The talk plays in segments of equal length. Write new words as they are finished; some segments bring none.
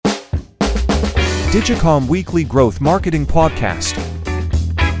Digicom Weekly Growth Marketing Podcast.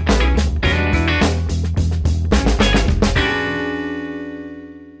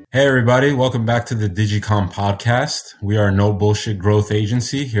 Hey everybody, welcome back to the Digicom podcast. We are a no bullshit growth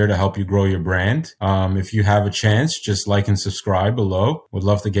agency here to help you grow your brand. If you have a chance, just like and subscribe below. Would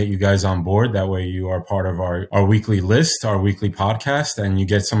love to get you guys on board. That way you are part of our weekly list, our weekly podcast, and you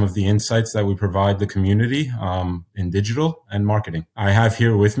get some of the insights that we provide the community in digital and marketing. I have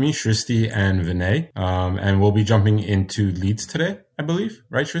here with me Shristi and Vinay, and we'll be jumping into leads today, I believe.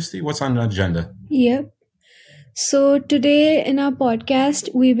 Right, Shristi? What's on the agenda? Yep. So today in our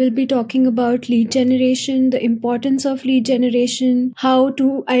podcast, we will be talking about lead generation, the importance of lead generation, how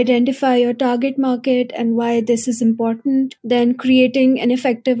to identify your target market and why this is important, then creating an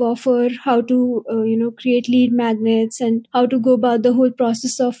effective offer, how to, create lead magnets and how to go about the whole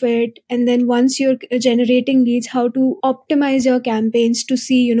process of it. And then once you're generating leads, how to optimize your campaigns to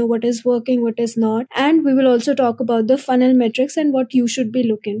see, what is working, what is not. And we will also talk about the funnel metrics and what you should be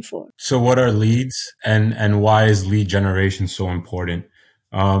looking for. So what are leads and why is lead generation so important?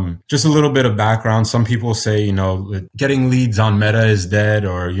 Just a little bit of background. Some people say, getting leads on Meta is dead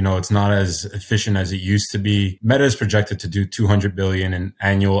or, it's not as efficient as it used to be. Meta is projected to do 200 billion in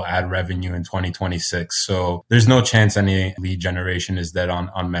annual ad revenue in 2026. So there's no chance any lead generation is dead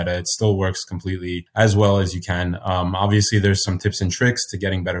on Meta. It still works completely as well as you can. Obviously there's some tips and tricks to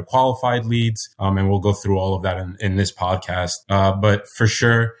getting better qualified leads. And we'll go through all of that in this podcast. But for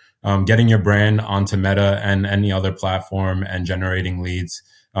sure, getting your brand onto Meta and any other platform and generating leads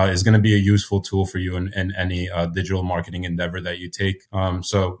is going to be a useful tool for you in any digital marketing endeavor that you take.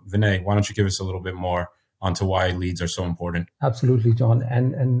 So Vinay, why don't you give us a little bit more onto why leads are so important? Absolutely, John.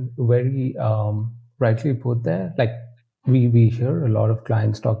 And very rightly put there. Like we hear a lot of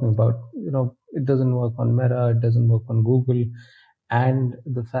clients talking about, it doesn't work on Meta, it doesn't work on Google. And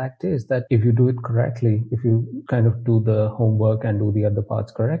the fact is that if you do it correctly, if you kind of do the homework and do the other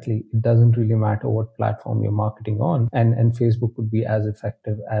parts correctly, it doesn't really matter what platform you're marketing on. And Facebook could be as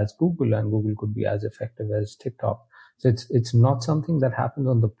effective as Google and Google could be as effective as TikTok. So it's not something that happens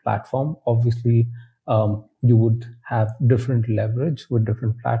on the platform. Obviously, you would have different leverage with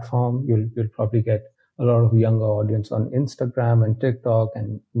different platform. You'll probably get a lot of younger audience on Instagram and TikTok,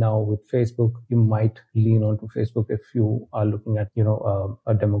 and now with Facebook, you might lean onto Facebook if you are looking at,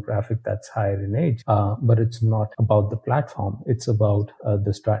 a demographic that's higher in age. But it's not about the platform; it's about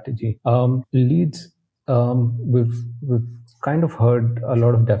the strategy. Leads, we've kind of heard a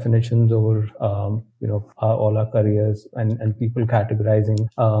lot of definitions over, all our careers and people categorizing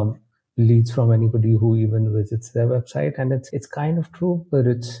leads from anybody who even visits their website, and it's kind of true, but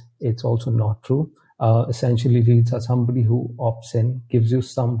it's also not true. Essentially, leads are somebody who opts in, gives you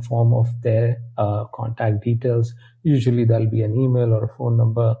some form of their contact details. Usually there'll be an email or a phone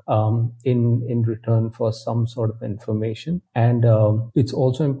number in return for some sort of information. And it's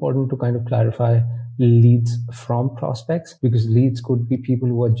also important to kind of clarify leads from prospects, because leads could be people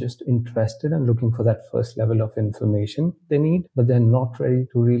who are just interested and looking for that first level of information they need, but they're not ready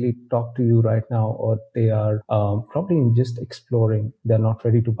to really talk to you right now, or they are probably just exploring. They're not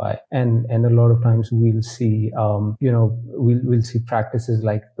ready to buy. And a lot of times we'll see, we'll see practices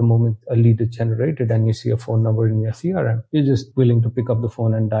like the moment a lead is generated and you see a phone number in your CRM, you're just willing to pick up the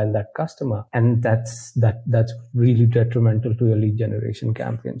phone and dial that customer. And that's really detrimental to your lead generation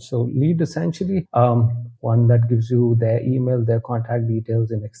campaign. So lead essentially, one that gives you their email, their contact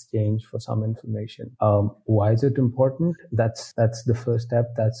details in exchange for some information. Why is it important? That's the first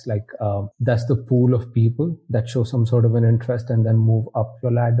step. That's that's the pool of people that show some sort of an interest and then move up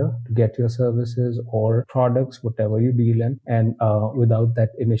your ladder to get your services or products, whatever you deal in. And without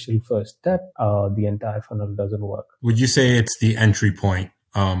that initial first step, the entire funnel doesn't work. Would you say it's the entry point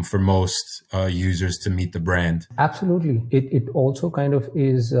for most users to meet the brand? Absolutely. It also kind of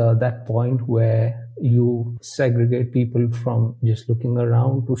is that point where you segregate people from just looking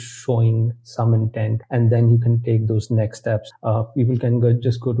around to showing some intent, and then you can take those next steps. People can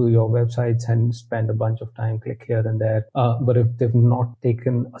just go to your websites and spend a bunch of time, click here and there. But if they've not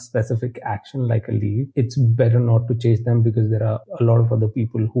taken a specific action like a lead, it's better not to chase them, because there are a lot of other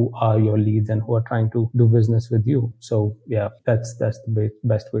people who are your leads and who are trying to do business with you. So yeah, that's the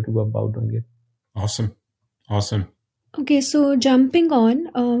best way to go about doing it. Awesome. Okay, so jumping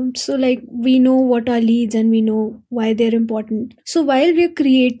on, we know what are leads and we know why they're important. So while we're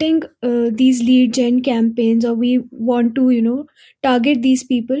creating these lead gen campaigns, or we want to, target these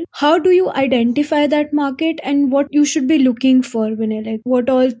people, how do you identify that market and what you should be looking for, Vinay? Like what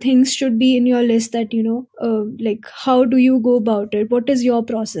all things should be in your list that, how do you go about it? What is your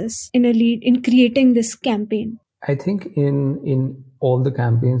process in creating this campaign? I think in all the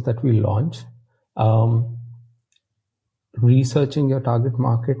campaigns that we launch, Researching your target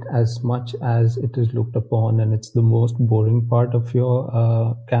market as much as it is looked upon, and it's the most boring part of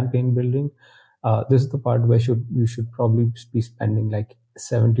your campaign building. This is the part where you should probably be spending like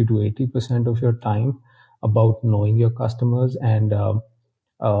 70 to 80% of your time about knowing your customers. And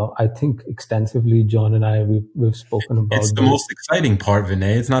I think extensively, John and I, we've spoken It's about the this. most exciting part,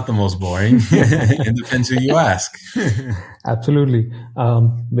 Vinay. It's not the most boring. It depends who you ask. Absolutely.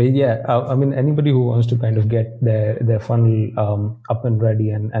 But yeah, I mean, anybody who wants to kind of get their funnel up and ready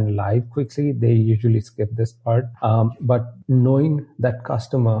and live quickly, they usually skip this part. But knowing that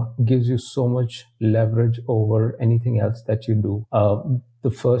customer gives you so much leverage over anything else that you do. The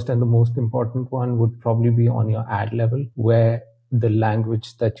first and the most important one would probably be on your ad level, where the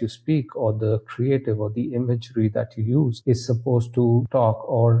language that you speak or the creative or the imagery that you use is supposed to talk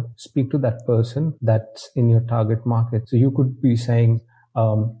or speak to that person that's in your target market. So you could be saying,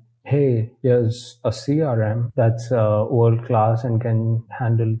 hey, here's a CRM that's world class and can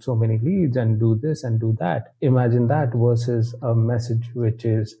handle so many leads and do this and do that. Imagine that versus a message which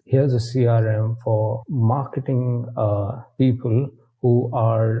is, here's a CRM for marketing people who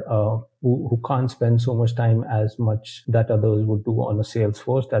are who can't spend so much time as much that others would do on a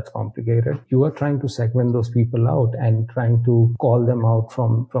Salesforce. That's complicated. You are trying to segment those people out and trying to call them out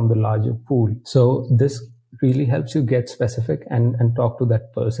from the larger pool. So this really helps you get specific and talk to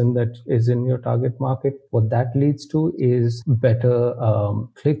that person that is in your target market. What that leads to is better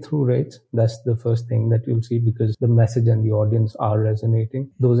click-through rates. That's the first thing that you'll see, because the message and the audience are resonating.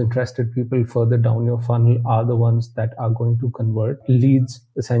 Those interested people further down your funnel are the ones that are going to convert. Leads,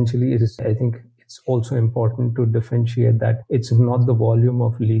 essentially, it is, I think, it's also important to differentiate that it's not the volume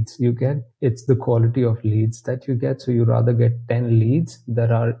of leads you get, it's the quality of leads that you get. So you rather get 10 leads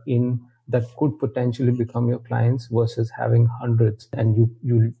that could potentially become your clients versus having hundreds, and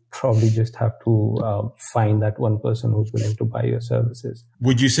you'll probably just have to find that one person who's willing to buy your services.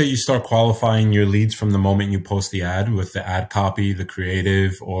 Would you say you start qualifying your leads from the moment you post the ad with the ad copy, the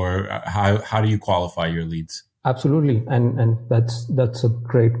creative, or how do you qualify your leads? Absolutely, and that's a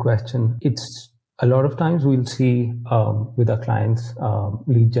great question. It's a lot of times we'll see with our clients,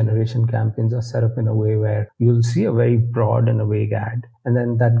 lead generation campaigns are set up in a way where you'll see a very broad and a vague ad. And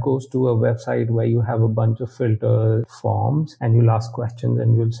then that goes to a website where you have a bunch of filter forms and you'll ask questions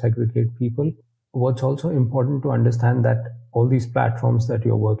and you'll segregate people. What's also important to understand that all these platforms that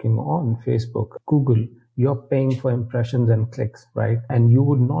you're working on, Facebook, Google, you're paying for impressions and clicks, right? And you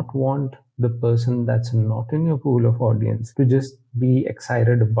would not want the person that's not in your pool of audience to just be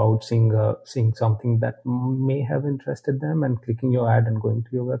excited about seeing something that may have interested them and clicking your ad and going to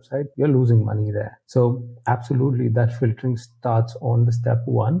your website. You're losing money there. So absolutely, that filtering starts on the step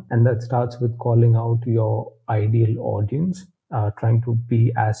one, and that starts with calling out your ideal audience. Trying to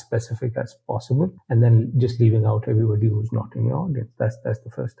be as specific as possible, and then just leaving out everybody who's not in your audience. That's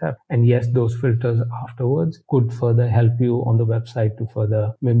the first step. And yes, those filters afterwards could further help you on the website to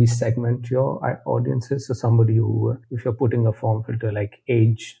further maybe segment your audiences. So somebody who, if you're putting a form filter like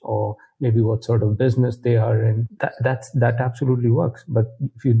age or maybe what sort of business they are in, that absolutely works. But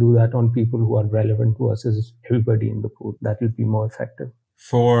if you do that on people who are relevant versus everybody in the pool, that will be more effective.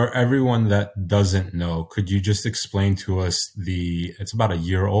 For everyone that doesn't know, could you just explain to us it's about a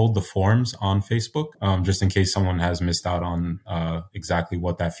year old, the forms on Facebook, just in case someone has missed out on exactly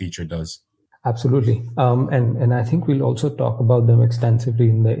what that feature does? Absolutely. And I think we'll also talk about them extensively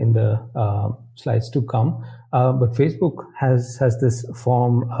in the slides to come. But Facebook has this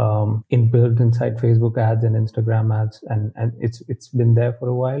form inbuilt inside Facebook ads and Instagram ads, and it's been there for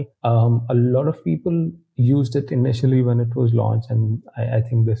a while. A lot of people used it initially when it was launched, and I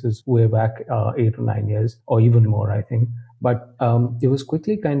think this is way back 8 or 9 years, or even more, I think. But it was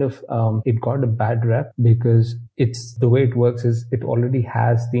quickly kind of, it got a bad rep because it's the way it works is it already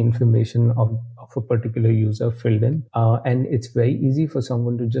has the information of a particular user filled in. And it's very easy for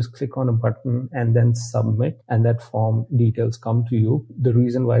someone to just click on a button and then submit, and that form details come to you. The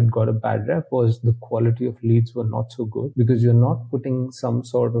reason why it got a bad rep was the quality of leads were not so good, because you're not putting some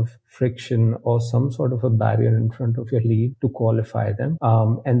sort of friction or some sort of a barrier in front of your lead to qualify them.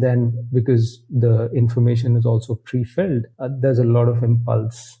 And then because the information is also pre-filled, there's a lot of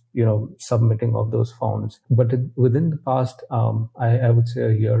impulse submitting of those forms. But within the past, I would say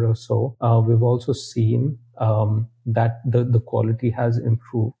a year or so, we've also seen that the quality has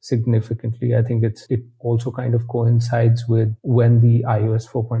improved significantly. I think it also kind of coincides with when the iOS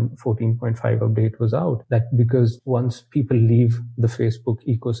 14.5 update was out, that because once people leave the Facebook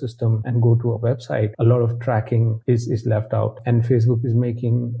ecosystem and go to a website, a lot of tracking is left out, and Facebook is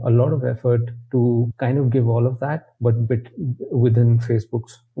making a lot of effort to kind of give all of that, but within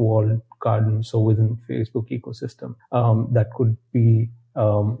Facebook's walled garden, so within Facebook ecosystem, that could be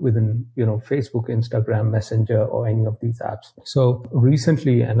within Facebook, Instagram, Messenger, or any of these apps. So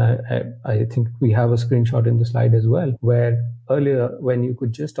recently, and I think we have a screenshot in the slide as well, where earlier when you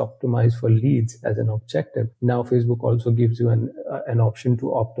could just optimize for leads as an objective, now Facebook also gives you an option to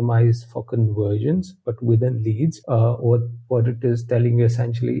optimize for conversions, but within leads. What it is telling you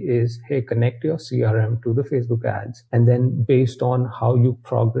essentially is, hey, connect your CRM to the Facebook ads, and then based on how you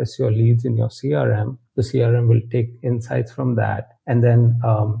progress your leads in your CRM, the CRM will take insights from that, and then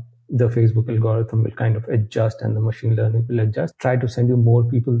the Facebook algorithm will kind of adjust, and the machine learning will adjust, try to send you more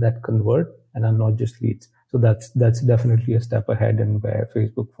people that convert and are not just leads. So that's definitely a step ahead in where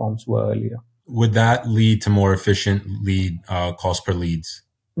Facebook forms were earlier. Would that lead to more efficient lead cost per leads?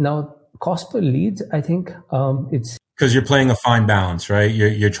 Now, cost per leads, I think it's because you're playing a fine balance, right?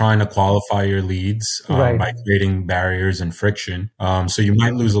 You're trying to qualify your leads right. by creating barriers and friction. So you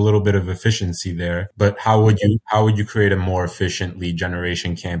might lose a little bit of efficiency there. But how would you create a more efficient lead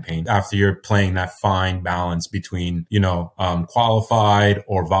generation campaign after you're playing that fine balance between qualified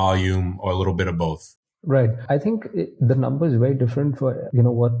or volume or a little bit of both? Right. I think the number is very different for,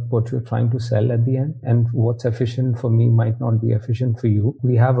 what you're trying to sell at the end, and what's efficient for me might not be efficient for you.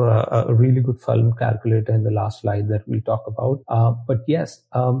 We have a really good funnel calculator in the last slide that we'll talk about. But yes,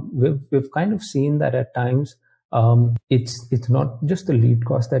 we've kind of seen that at times, it's not just the lead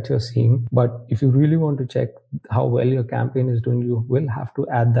cost that you're seeing, but if you really want to check how well your campaign is doing, you will have to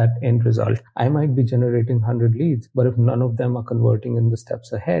add that end result. I might be generating 100 leads, but if none of them are converting in the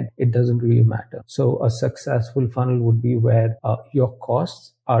steps ahead, it doesn't really matter. So a successful funnel would be where your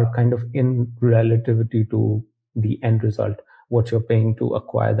costs are kind of in relativity to the end result, what you're paying to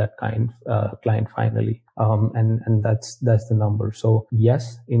acquire that client finally. And that's the number. So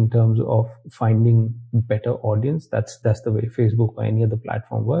yes, in terms of finding better audience, that's the way Facebook or any other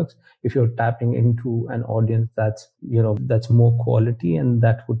platform works. If you're tapping into an audience that's more quality and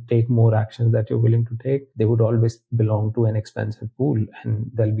that would take more actions that you're willing to take, they would always belong to an expensive pool, and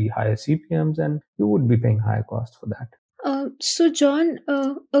there'll be higher CPMs and you would be paying higher costs for that. So John,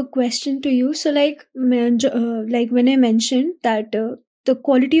 a question to you. So like when I mentioned that the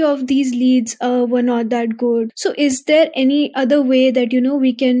quality of these leads were not that good. So is there any other way that,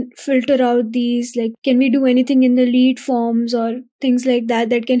 we can filter out these? Like, can we do anything in the lead forms or things like that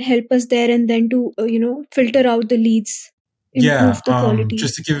can help us there, and then to, filter out the leads? Improve the quality.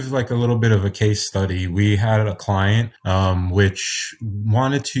 Just to give like a little bit of a case study, we had a client which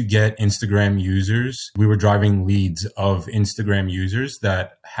wanted to get Instagram users. We were driving leads of Instagram users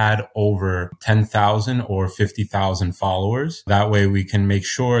that had over 10,000 or 50,000 followers. That way we can make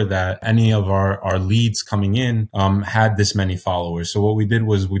sure that any of our leads coming in had this many followers. So what we did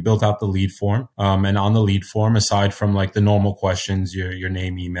was we built out the lead form, and on the lead form, aside from like the normal questions, your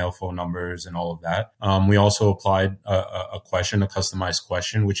name, email, phone numbers, and all of that, we also applied a customized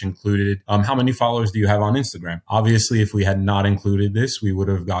question, which included how many followers do you have on Instagram? Obviously, if we had not included this, we would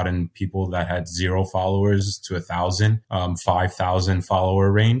have gotten people that had 0 followers to 1,000, 5,000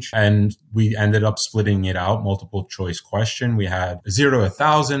 follower range. And we ended up splitting it out, multiple choice question. We had 0 to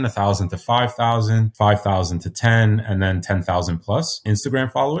 1,000, 1,000 to 5,000, 5,000 to 10, and then 10,000 plus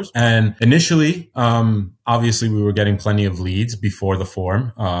Instagram followers. And initially, obviously, we were getting plenty of leads before the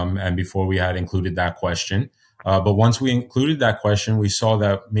form and before we had included that question. But once we included that question, we saw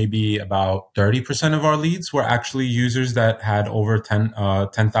that maybe about 30% of our leads were actually users that had over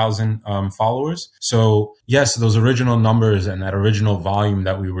 10,000 followers. So yes, those original numbers and that original volume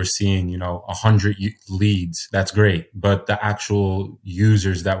that we were seeing, 100 leads, that's great. But the actual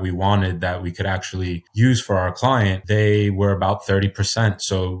users that we wanted that we could actually use for our client, they were about 30%.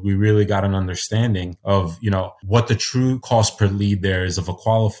 So we really got an understanding of, what the true cost per lead there is of a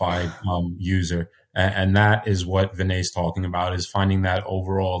qualified user. And that is what Vinay's talking about, is finding that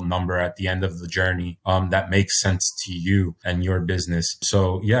overall number at the end of the journey that makes sense to you and your business.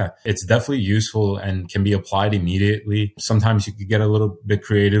 So yeah, it's definitely useful and can be applied immediately. Sometimes you could get a little bit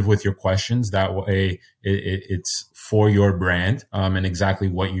creative with your questions. That way it's for your brand and exactly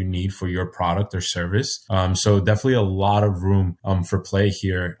what you need for your product or service. So definitely a lot of room for play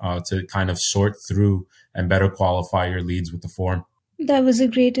here to kind of sort through and better qualify your leads with the form. That was a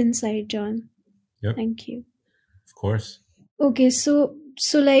great insight, John. Yep. Thank you. Of course. Okay, so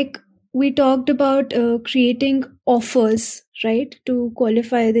like we talked about creating offers, right, to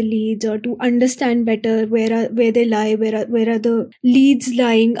qualify the leads or to understand better where they lie, where are the leads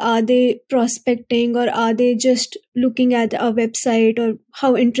lying. Are they prospecting, or are they just looking at our website, or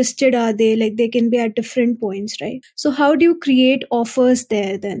how interested are they? Like, they can be at different points, right? So how do you create offers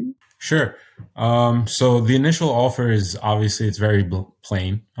there then? Sure. So the initial offer is obviously it's very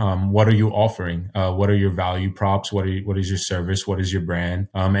plain. What are you offering? What are your value props? What is your service? What is your brand?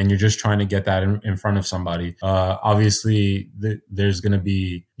 And you're just trying to get that in front of somebody. Obviously there's going to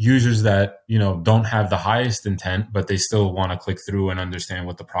be users that, don't have the highest intent, but they still want to click through and understand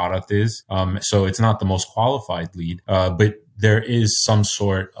what the product is. So it's not the most qualified lead, but there is some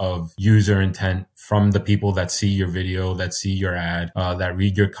sort of user intent from the people that see your video, that see your ad, that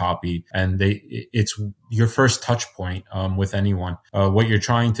read your copy, and it's your first touch point with anyone. What you're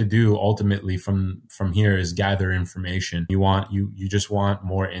trying to do ultimately from here is gather information. You just want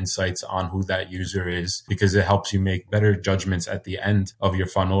more insights on who that user is, because it helps you make better judgments at the end of your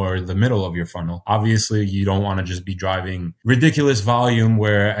funnel or the middle of your funnel. Obviously, you don't want to just be driving ridiculous volume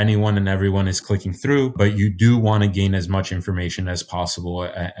where anyone and everyone is clicking through, but you do want to gain as much information as possible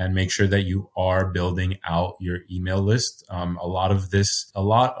and make sure that you are building out your email list. A lot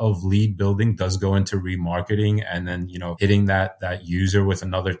of lead building does go into remarketing, and then, hitting that user with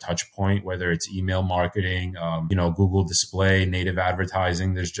another touch point, whether it's email marketing, Google display, native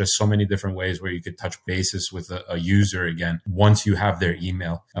advertising. There's just so many different ways where you could touch bases with a user again once you have their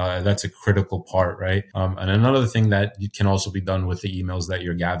email. That's a critical part, right? And another thing that can also be done with the emails that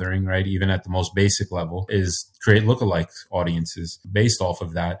you're gathering, right, even at the most basic level, is create lookalike audiences based off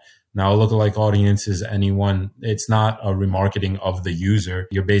of that. Now, a lookalike audience is anyone, it's not a remarketing of the user.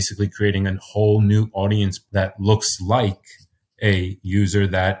 You're basically creating a whole new audience that looks like a user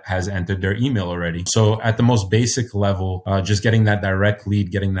that has entered their email already. So at the most basic level, just getting that direct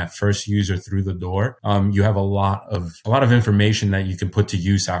lead, getting that first user through the door, you have a lot of information that you can put to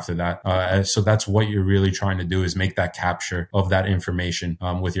use after that. So that's what you're really trying to do, is make that capture of that information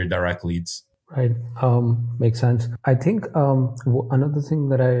with your direct leads. Right. Makes sense. I think another thing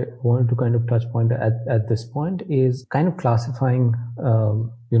that I wanted to kind of touch point at this point is kind of classifying,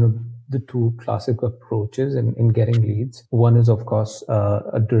 the two classic approaches in getting leads. One is, of course,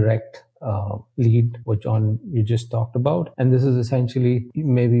 a direct lead, which you just talked about, and this is essentially,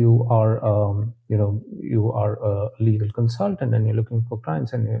 maybe you are a legal consultant and you're looking for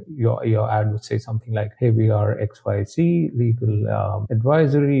clients, and your ad would say something like, "Hey, we are XYZ legal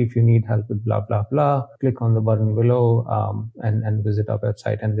advisory. If you need help with blah blah blah, click on the button below and visit our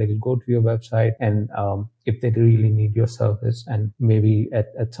website." And they'll go to your website, and if they really need your service, and maybe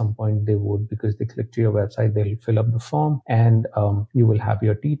at some point they would, because they click to your website, they'll fill up the form, and you will have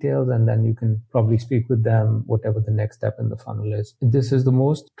your details, and then you can probably speak with them, whatever the next step in the funnel is. This is the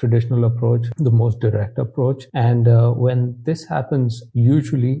most traditional approach, the most direct approach. And when this happens,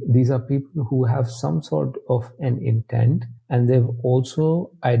 usually these are people who have some sort of an intent, and they've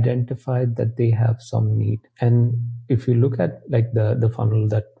also identified that they have some need. And if you look at like the funnel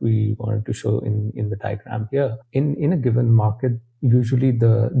that we wanted to show in the diagram here, in a given market, usually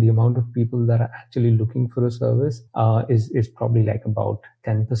the amount of people that are actually looking for a service is probably like about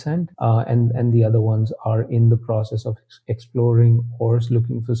 10%, and the other ones are in the process of exploring or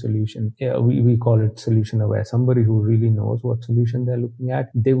looking for solution. We call it solution aware. Somebody who really knows what solution they're looking at,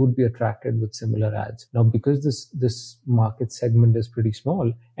 they would be attracted with similar ads. Now, because this market segment is pretty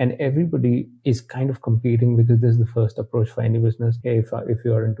small, and everybody is kind of competing, because this is the first approach for any business. Hey, if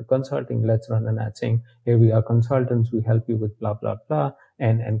you're into consulting, let's run an ad saying, "Hey, we are consultants, we help you with blah blah blah,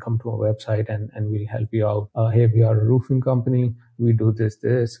 and come to our website and we'll help you out. Hey, we are a roofing company, we do this,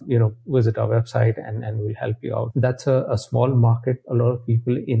 visit our website and we'll help you out." That's a small market, a lot of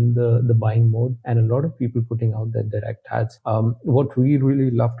people in the buying mode, and a lot of people putting out their direct ads. What we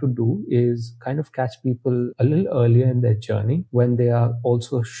really love to do is kind of catch people a little earlier in their journey, when they are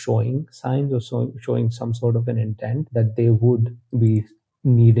also showing signs or showing some sort of an intent that they would be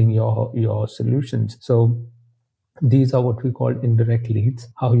needing your solutions. So these are what we call indirect leads.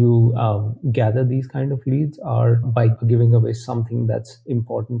 How you gather these kind of leads are by giving away something that's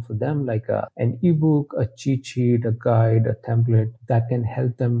important for them, like an ebook, a cheat sheet, a guide, a template that can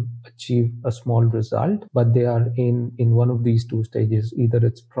help them achieve a small result. But they are in one of these two stages. Either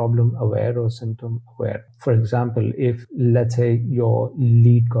it's problem aware or symptom aware. For example, if let's say your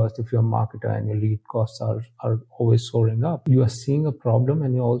lead cost, if you're a marketer and your lead costs are always soaring up, you are seeing a problem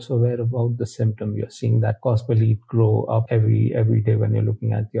and you're also aware about the symptom. You're seeing that cost per lead grow up every day when you're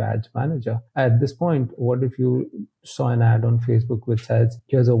looking at your ads manager. At this point, what if you saw an ad on Facebook which says,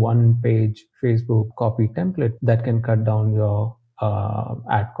 "Here's a one-page Facebook copy template that can cut down your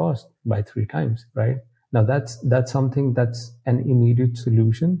ad cost by 3 times, right? Now that's something that's an immediate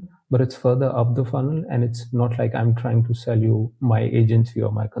solution, but it's further up the funnel, and it's not like I'm trying to sell you my agency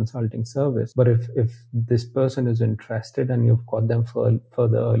or my consulting service. But if this person is interested and you've got them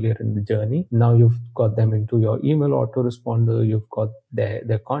further earlier in the journey, now you've got them into your email autoresponder, you've got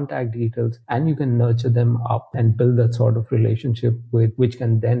their contact details, and you can nurture them up and build that sort of relationship with which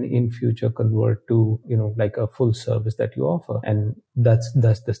can then in future convert to, like a full service that you offer. And that's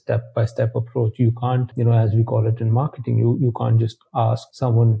the step-by-step approach. You can't, as we call it in marketing, you can't just ask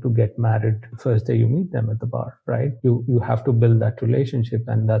someone to get married first day you meet them at the bar, right? You have to build that relationship,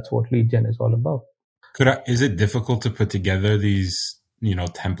 and that's what lead gen is all about. Is it difficult to put together these,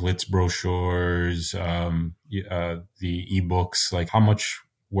 templates, brochures, the ebooks? Like, how much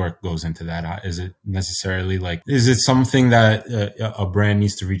work goes into that? Is it necessarily is it something that a brand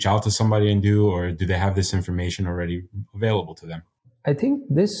needs to reach out to somebody and do, or do they have this information already available to them? I think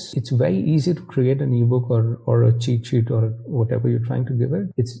it's very easy to create an ebook or a cheat sheet or whatever you're trying to give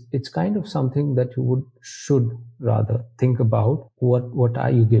it. It's kind of something that you should rather think about what are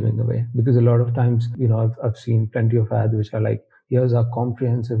you giving away? Because a lot of times, I've seen plenty of ads which are like, here's a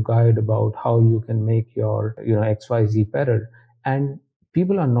comprehensive guide about how you can make your, XYZ better. And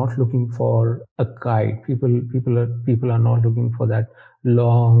people are not looking for a guide. People are not looking for that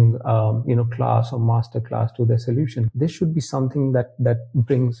long, class or master class to their solution. This should be something that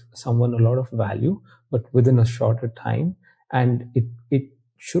brings someone a lot of value, but within a shorter time. And it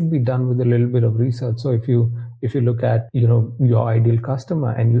should be done with a little bit of research. So if you look at, your ideal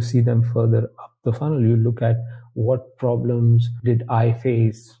customer and you see them further up the funnel, you look at what problems did I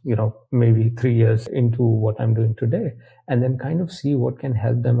face, maybe 3 years into what I'm doing today, and then kind of see what can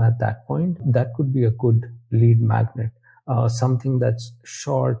help them at that point. That could be a good lead magnet. Something that's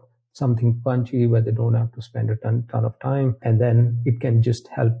short, something punchy where they don't have to spend a ton of time, and then it can just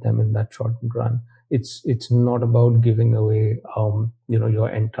help them in that short run. It's not about giving away, your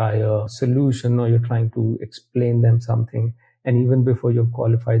entire solution, or you're trying to explain them something. And even before you've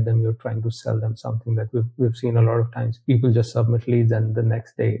qualified them, you're trying to sell them something. That we've seen a lot of times. People just submit leads, and the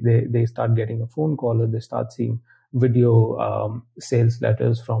next day they start getting a phone call, or they start seeing video sales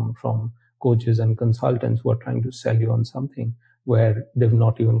letters from coaches and consultants who are trying to sell you on something where they've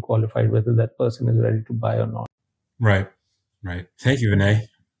not even qualified whether that person is ready to buy or not. Right. Thank you, Vinay.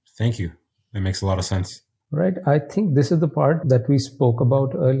 Thank you. That makes a lot of sense. Right. I think this is the part that we spoke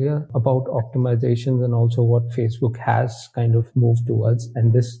about earlier about optimizations and also what Facebook has kind of moved towards.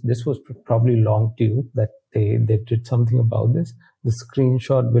 And this was probably long due that they did something about this. The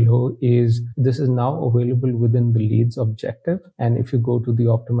screenshot below this is now available within the leads objective. And if you go to the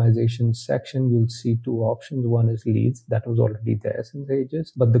optimization section, you'll see two options. One is leads, that was already there since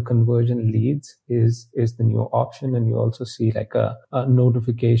ages, but the conversion leads is the new option. And you also see like a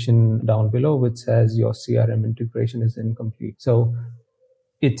notification down below which says your CRM integration is incomplete. So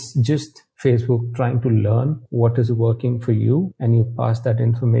it's just Facebook trying to learn what is working for you, and you pass that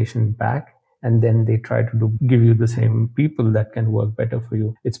information back. And then they try to give you the same people that can work better for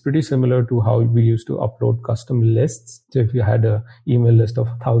you. It's pretty similar to how we used to upload custom lists. So if you had an email list of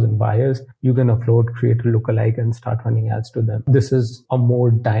 1,000 buyers, you can create a lookalike and start running ads to them. This is a more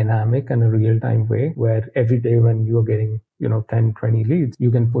dynamic and a real-time way where every day when you're getting 10, 20 leads,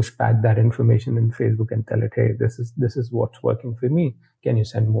 you can push back that information in Facebook and tell it, hey, this is what's working for me. Can you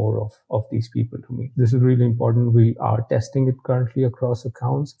send more of these people to me? This is really important. We are testing it currently across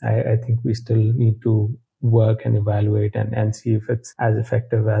accounts. I think we still need to work and evaluate and see if it's as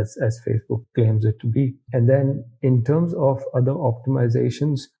effective as Facebook claims it to be. And then in terms of other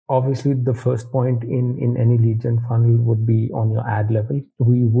optimizations, obviously the first point in any lead gen funnel would be on your ad level.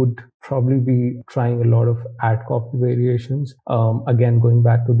 We would probably be trying a lot of ad copy variations. Again, going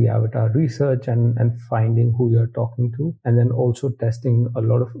back to the avatar research and finding who you're talking to, and then also testing a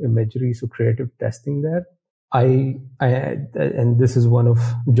lot of imagery, so creative testing there. I and this is one of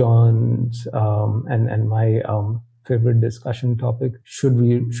John's and my favorite discussion topic. Should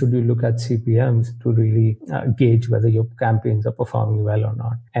you look at CPMs to really gauge whether your campaigns are performing well or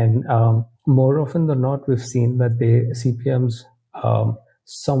not? And more often than not, we've seen that the CPMs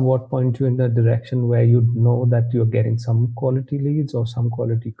somewhat point you in the direction where you know that you're getting some quality leads or some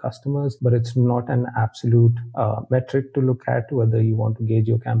quality customers, but it's not an absolute metric to look at whether you want to gauge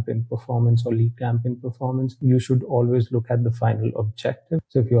your campaign performance or lead campaign performance. You should always look at the final objective.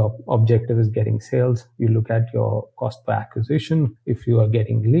 So if your objective is getting sales, you look at your cost per acquisition. If you are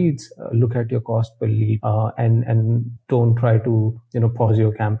getting leads, look at your cost per lead, and don't try to pause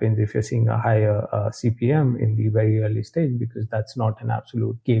your campaigns if you're seeing a higher CPM in the very early stage, because that's not an absolute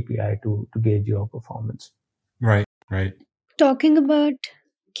KPI to gauge your performance. Right. Talking about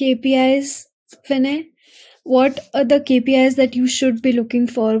KPIs, Vinay, what are the KPIs that you should be looking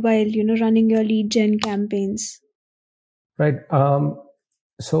for while running your lead gen campaigns? Right.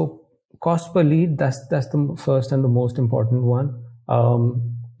 So cost per lead, that's the first and the most important one.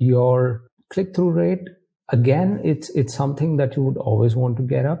 Your click-through rate, again, it's something that you would always want to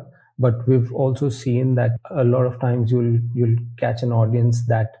get up, but we've also seen that a lot of times you'll catch an audience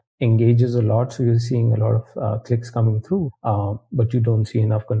that engages a lot, so you're seeing a lot of clicks coming through, but you don't see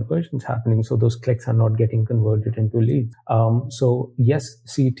enough conversions happening, so those clicks are not getting converted into leads. So yes,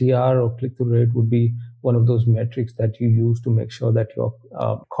 CTR or click-through rate would be one of those metrics that you use to make sure that your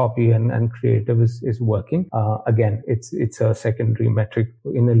copy and creative is working. Again, it's a secondary metric.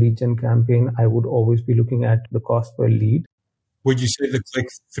 In a lead gen campaign, I would always be looking at the cost per lead. Would you say the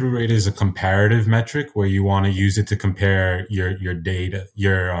click-through rate is a comparative metric where you want to use it to compare your data,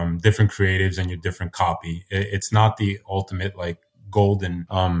 your different creatives and your different copy? It's not the ultimate like golden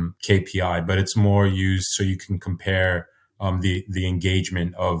KPI, but it's more used so you can compare the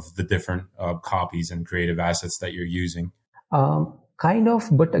engagement of the different copies and creative assets that you're using. Kind of,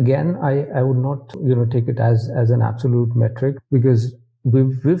 but again, I would not take it as an absolute metric, because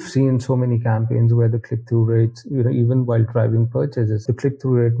we've seen so many campaigns where the click-through rates, even while driving purchases, the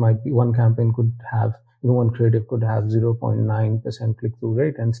click-through rate might be, one campaign could have, one creative could have 0.9% click-through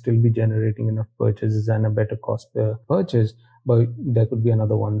rate and still be generating enough purchases and a better cost per purchase. But there could be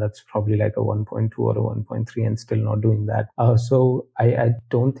another one that's probably like a 1.2 or a 1.3 and still not doing that. So I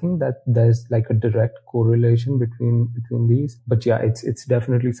don't think that there's like a direct correlation between these. But yeah, it's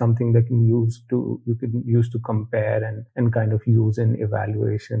definitely something that you can use to compare and kind of use in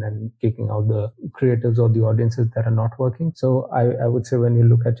evaluation and kicking out the creatives or the audiences that are not working. So I would say when you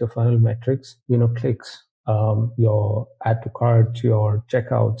look at your funnel metrics, clicks, your add to cart, your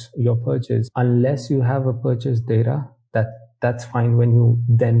checkouts, your purchase, unless you have a purchase data, that's fine when you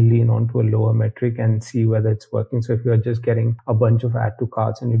then lean onto a lower metric and see whether it's working. So if you're just getting a bunch of add to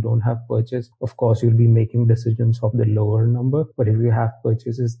carts and you don't have purchase, of course you'll be making decisions of the lower number. But if you have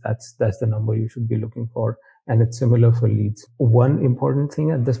purchases, that's the number you should be looking for. And it's similar for leads. One important thing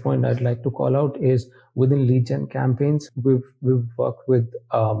at this point I'd like to call out is within lead gen campaigns, we've worked with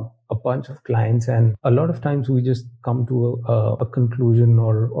a bunch of clients, and a lot of times we just come to a conclusion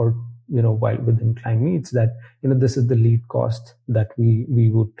or while within client meets that, this is the lead cost that we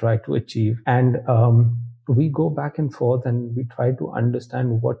would try to achieve. And we go back and forth and we try to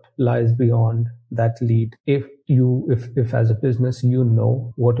understand what lies beyond that lead. If as a business,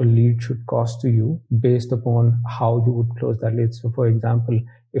 what a lead should cost to you based upon how you would close that lead. So for example,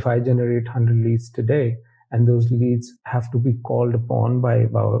 if I generate 100 leads today, and those leads have to be called upon by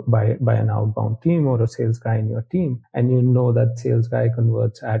an outbound team or a sales guy in your team, and that sales guy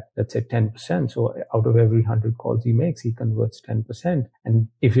converts at, let's say, 10%. So out of every 100 calls he makes, he converts 10%. And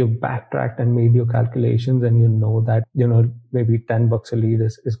if you backtracked and made your calculations and that maybe $10 a lead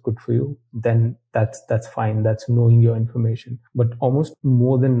is good for you, then that's fine. That's knowing your information. But almost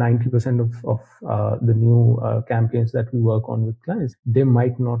more than 90% of the new campaigns that we work on with clients, they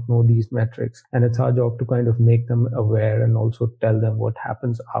might not know these metrics, and it's our job to kind of make them aware and also tell them what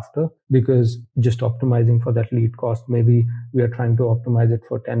happens after. Because just optimizing for that lead cost, maybe we are trying to optimize it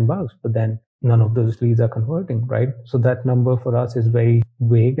for $10, but then none of those leads are converting, right? So that number for us is very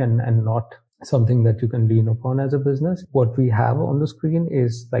vague and not something that you can lean upon as a business. What we have on the screen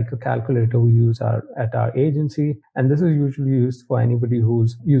is like a calculator we use at our agency. And this is usually used for anybody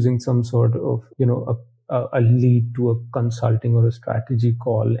who's using some sort of, a lead to a consulting or a strategy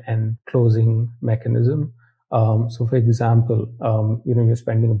call and closing mechanism. So for example, you're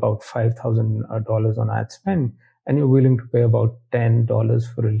spending about $5,000 on ad spend, and you're willing to pay about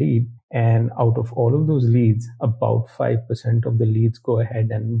 $10 for a lead. And out of all of those leads, about 5% of the leads go ahead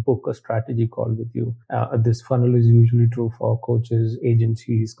and book a strategy call with you. This funnel is usually true for coaches,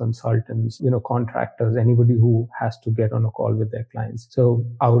 agencies, consultants, contractors, anybody who has to get on a call with their clients. So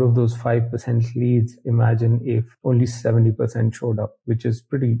out of those 5% leads, imagine if only 70% showed up, which is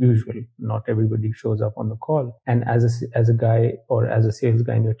pretty usual. Not everybody shows up on the call. And as a guy or as a sales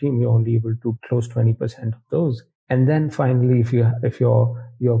guy in your team, you're only able to close 20% of those. And then finally, if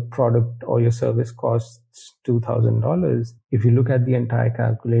your product or your service costs $2,000, if you look at the entire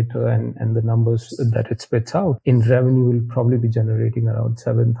calculator and the numbers that it spits out, in revenue, you'll probably be generating around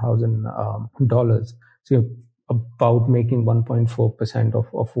 $7,000. So you're about making 1.4%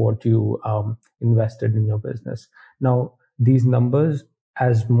 of what you invested in your business. Now, these numbers,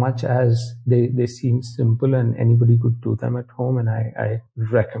 as much as they seem simple and anybody could do them at home, and I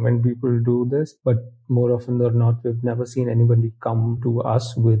recommend people do this, but more often than not, we've never seen anybody come to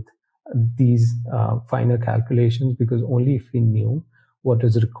us with these finer calculations, because only if we knew what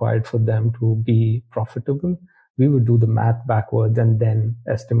is required for them to be profitable, we would do the math backwards and then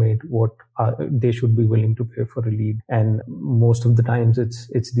estimate what they should be willing to pay for a lead. And most of the times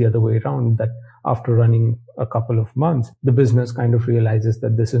it's the other way around, that after running a couple of months, the business kind of realizes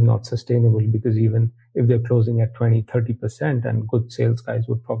that this is not sustainable, because even if they're closing at 20-30%, and good sales guys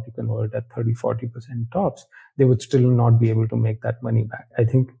would probably convert at 30-40% tops, they would still not be able to make that money back. I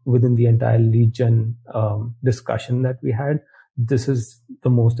think within the entire lead gen discussion that we had, this is the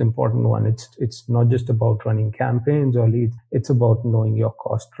most important one. It's not just about running campaigns or leads. It's about knowing your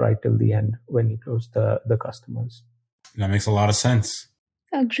cost right till the end when you close the customers. That makes a lot of sense.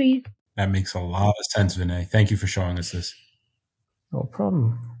 Agreed. That makes a lot of sense, Vinay. Thank you for showing us this. No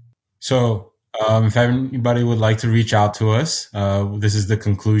problem. So if anybody would like to reach out to us, this is the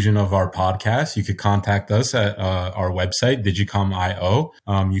conclusion of our podcast. You could contact us at our website, digicom.io.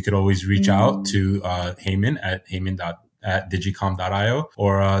 You could always reach out to Heyman at digicom.io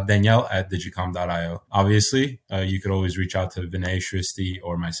or Danielle at digicom.io. Obviously, you could always reach out to Vinay, Shristi,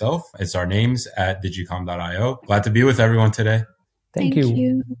 or myself. It's our names at digicom.io. Glad to be with everyone today. Thank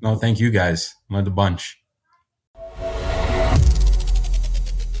you. No, thank you guys. Learned a bunch.